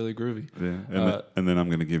this stuff's really groovy. Yeah, and then I'm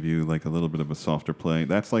gonna give you like a little bit of a softer play.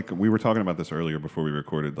 That's like we were talking about this earlier before we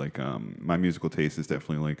recorded. Like my musical taste is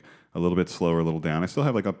definitely like a little bit slower, a little down. I still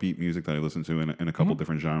have like upbeat music that I listen to in a couple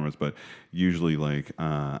different genres, but usually like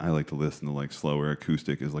I like to listen to like slower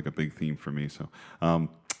acoustic is like a big theme for me. So.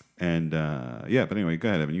 But anyway, go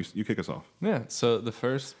ahead, Evan. You kick us off. Yeah. So the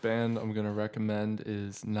first band I'm gonna recommend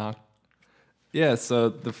is Yeah. So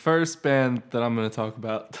the first band that I'm gonna talk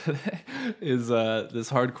about today is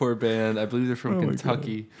this hardcore band. I believe they're from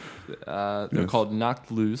Kentucky. They're called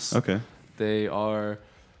Knocked Loose. Okay. They are.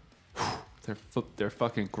 They're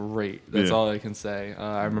fucking great. That's all I can say.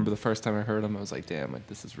 I remember the first time I heard them, I was like, "Damn, like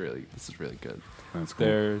this is really good." That's cool.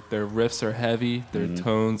 Their riffs are heavy. Their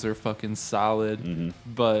tones are fucking solid.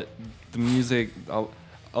 But the music, a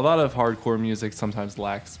lot of hardcore music sometimes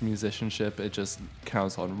lacks musicianship. It just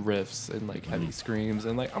counts on riffs and like heavy screams,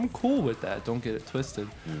 and like I'm cool with that. Don't get it twisted.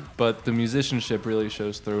 But the musicianship really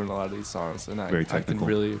shows through in a lot of these songs, and I can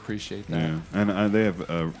really appreciate that. Yeah, and they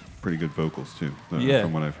have pretty good vocals too.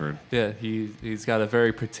 From what I've heard. Yeah, he's got a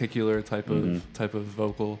very particular type of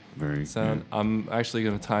vocal sound. Yeah. I'm actually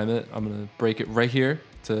gonna time it. I'm gonna break it right here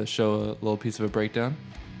to show a little piece of a breakdown.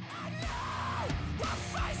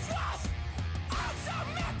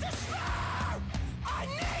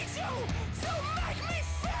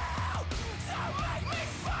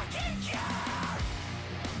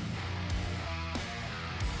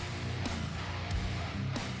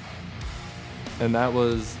 And that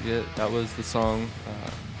was the song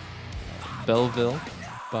Belleville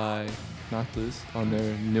by Knocked Loose on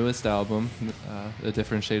their newest album, A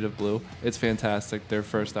Different Shade of Blue. It's fantastic. Their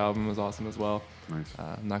first album was awesome as well. Nice.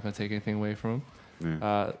 I'm not going to take anything away from them.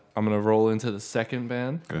 Yeah. I'm going to roll into the second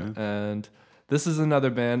band. And this is another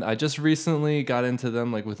band. I just recently got into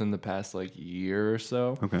them like within the past like year or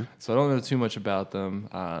so. Okay. So I don't know too much about them.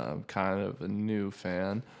 I'm kind of a new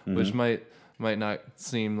fan, which might not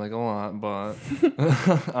seem like a lot, but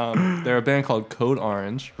they're a band called Code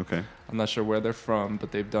Orange. Okay. I'm not sure where they're from,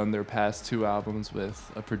 but they've done their past two albums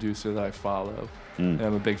with a producer that I follow. And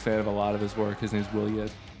I'm a big fan of a lot of his work. His name's Will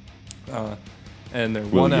Yip. And their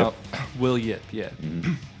Will Yip, yeah.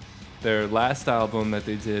 Their last album that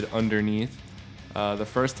they did, Underneath, the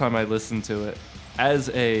first time I listened to it, as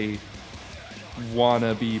a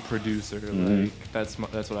wannabe producer, like that's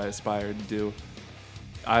what I aspired to do.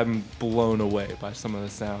 I'm blown away by some of the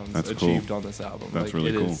sounds achieved on this album. That's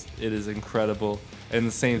really cool. It is incredible. And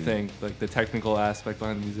the same thing, like the technical aspect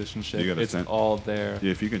behind the musicianship, it's all there.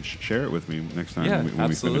 Yeah, if you can share it with me next time when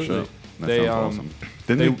absolutely. we finish up. That sounds awesome.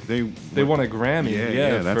 They won a Grammy,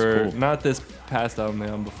 that's for cool. Not this past album, the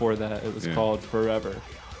album before that. It was called Forever.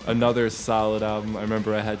 Another solid album. I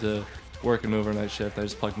remember I had to work an overnight shift. I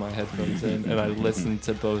just plugged my headphones in and I listened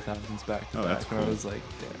to both albums back to back. Cool. And I was like,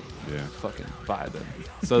 damn, fucking vibing.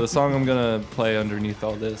 So the song I'm gonna play underneath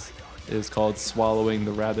all this is called Swallowing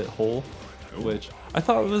the Rabbit Hole, which I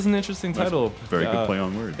thought was an interesting title. Very good play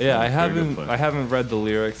on words. Yeah, I haven't read the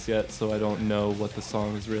lyrics yet, so I don't know what the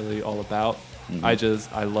song is really all about. I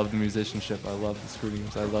love the musicianship. I love the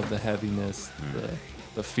screams. I love the heaviness,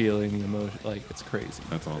 the feeling, the emotion. Like, it's crazy.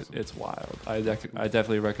 That's awesome. It's wild. I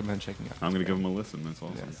definitely recommend checking out. I'm gonna give them a listen. That's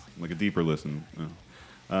awesome. Yes. Like a deeper listen.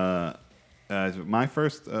 My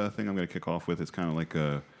first thing I'm gonna kick off with is kind of like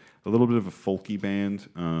a little bit of a folky band.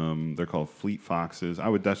 They're called Fleet Foxes.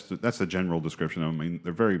 That's the general description of them. I mean,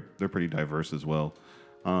 they're pretty diverse as well.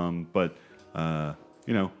 But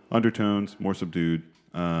undertones, more subdued.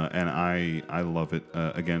 And I love it.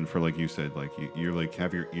 Again, for like you said, like you're like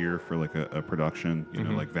have your ear for like a production,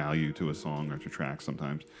 like value to a song or to tracks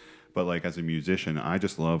sometimes. but like as a musician, I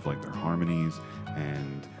just love like their harmonies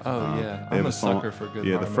and I'm a sucker for good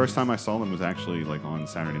harmonies. The first time I saw them was actually like on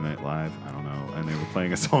Saturday Night Live. I don't know, and they were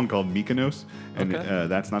playing a song called Mykonos, and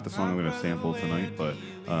that's not the song I'm going to sample tonight, but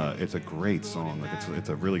it's a great song. Like it's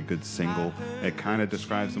a really good single. It kind of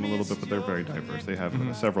describes them a little bit, but they're very diverse. They have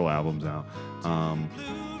several albums out.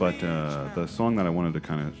 But the song that I wanted to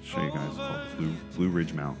kind of show you guys is called Blue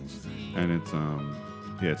Ridge Mountains, and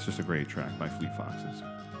it's just a great track by Fleet Foxes.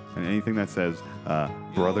 And anything that says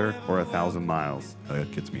brother or 1,000 miles,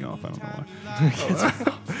 it gets me off. I don't know why.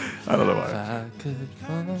 I don't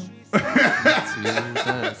know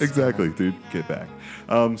why. Exactly, dude. Get back.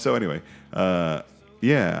 So anyway, and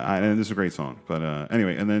this is a great song. But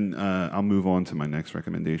anyway, and then I'll move on to my next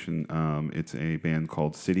recommendation. It's a band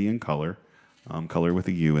called City and Color. Color with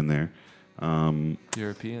a U in there.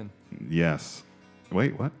 European. Yes.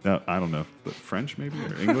 Wait, what? No, I don't know. But French, maybe,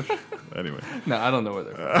 or English? Anyway. No, I don't know where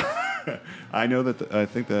they're from. I know that I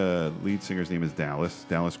think the lead singer's name is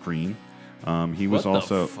Dallas Green. He was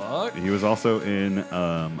He was also in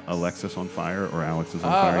Alexis on Fire or Alex is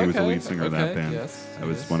on Fire. He was the lead singer of that band. Yes, that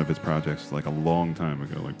was one of his projects, like a long time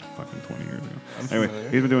ago, like fucking 20 years ago. Familiar.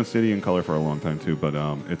 He's been doing City and Color for a long time too, but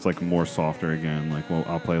it's like more softer again. Like, well,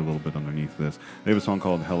 I'll play a little bit underneath this. They have a song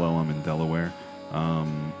called "Hello, I'm in Delaware,"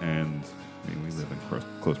 and I mean, we live in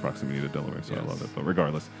close proximity to Delaware, so I love it. But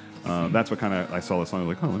regardless, that's what kind of I saw the song. I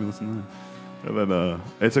was like, oh, let me listen to that. And then,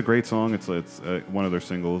 it's a great song. It's one of their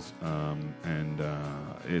singles, and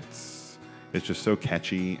it's just so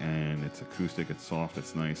catchy, and it's acoustic. It's soft.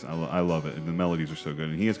 It's nice. I love it. And the melodies are so good.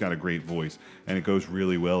 And he has got a great voice, and it goes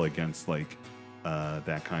really well against like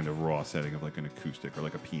that kind of raw setting of like an acoustic or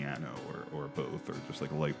like a piano or both, or just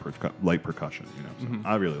like a light percussion. You know, so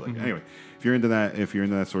I really like it. Anyway, if you're into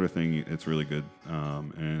that sort of thing, it's really good.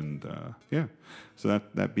 So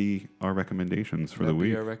that be our recommendations for the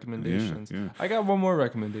week. Our recommendations. Yeah. I got one more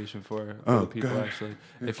recommendation for the people actually.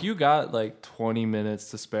 If you got like 20 minutes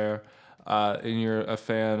to spare, and you're a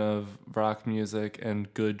fan of rock music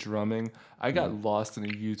and good drumming, I got lost in a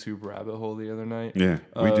YouTube rabbit hole the other night. Yeah,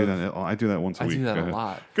 we do that. I do that once a week. I do that a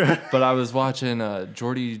lot. But I was watching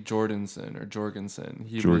Jordy Jorgensen.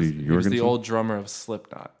 He was the old drummer of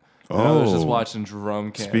Slipknot. And I was just watching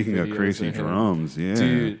drum camp. Speaking of crazy drums,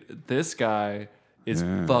 dude, this guy is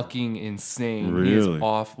fucking insane. Really? He is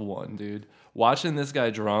off one, dude. Watching this guy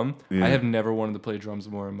drum, I have never wanted to play drums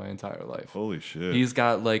more in my entire life. Holy shit! He's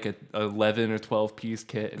got like a 11 or 12 piece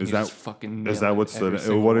kit, and he's fucking. Is that what's the?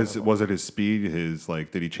 What is? Was it his speed? His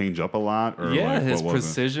like? Did he change up a lot? Or his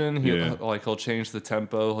precision. He'll change the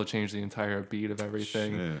tempo. He'll change the entire beat of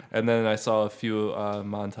everything. Shit. And then I saw a few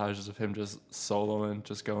montages of him just soloing,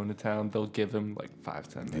 just going to town. They'll give him like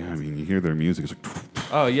 5-10 minutes. Yeah, I mean, you hear their music. It's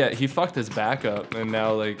like. Oh yeah, he fucked his back up, and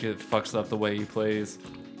now like it fucks up the way he plays.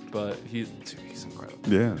 But he's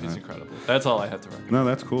incredible. Yeah. He's incredible. That's all I have to recommend. No,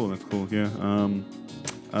 that's cool. That's cool. Yeah.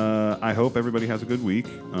 I hope everybody has a good week.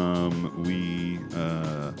 We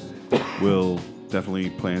will definitally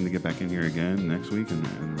plan to get back in here again next week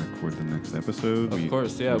and record the next episode. Of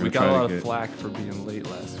course, yeah. We got a lot of flack for being late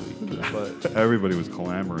last week. But everybody was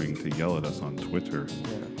clamoring to yell at us on Twitter.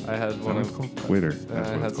 Yeah. I had one of Twitter.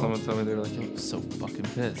 I had someone tell me they were like, "I'm so fucking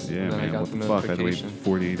pissed." Yeah, and then man. What the fuck? I had to wait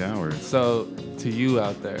 48 hours. So to you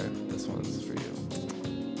out there, this one's for you.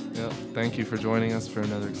 Yeah. Thank you for joining us for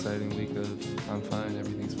another exciting week of I'm Fine,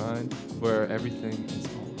 Everything's Fine, where everything is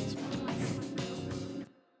all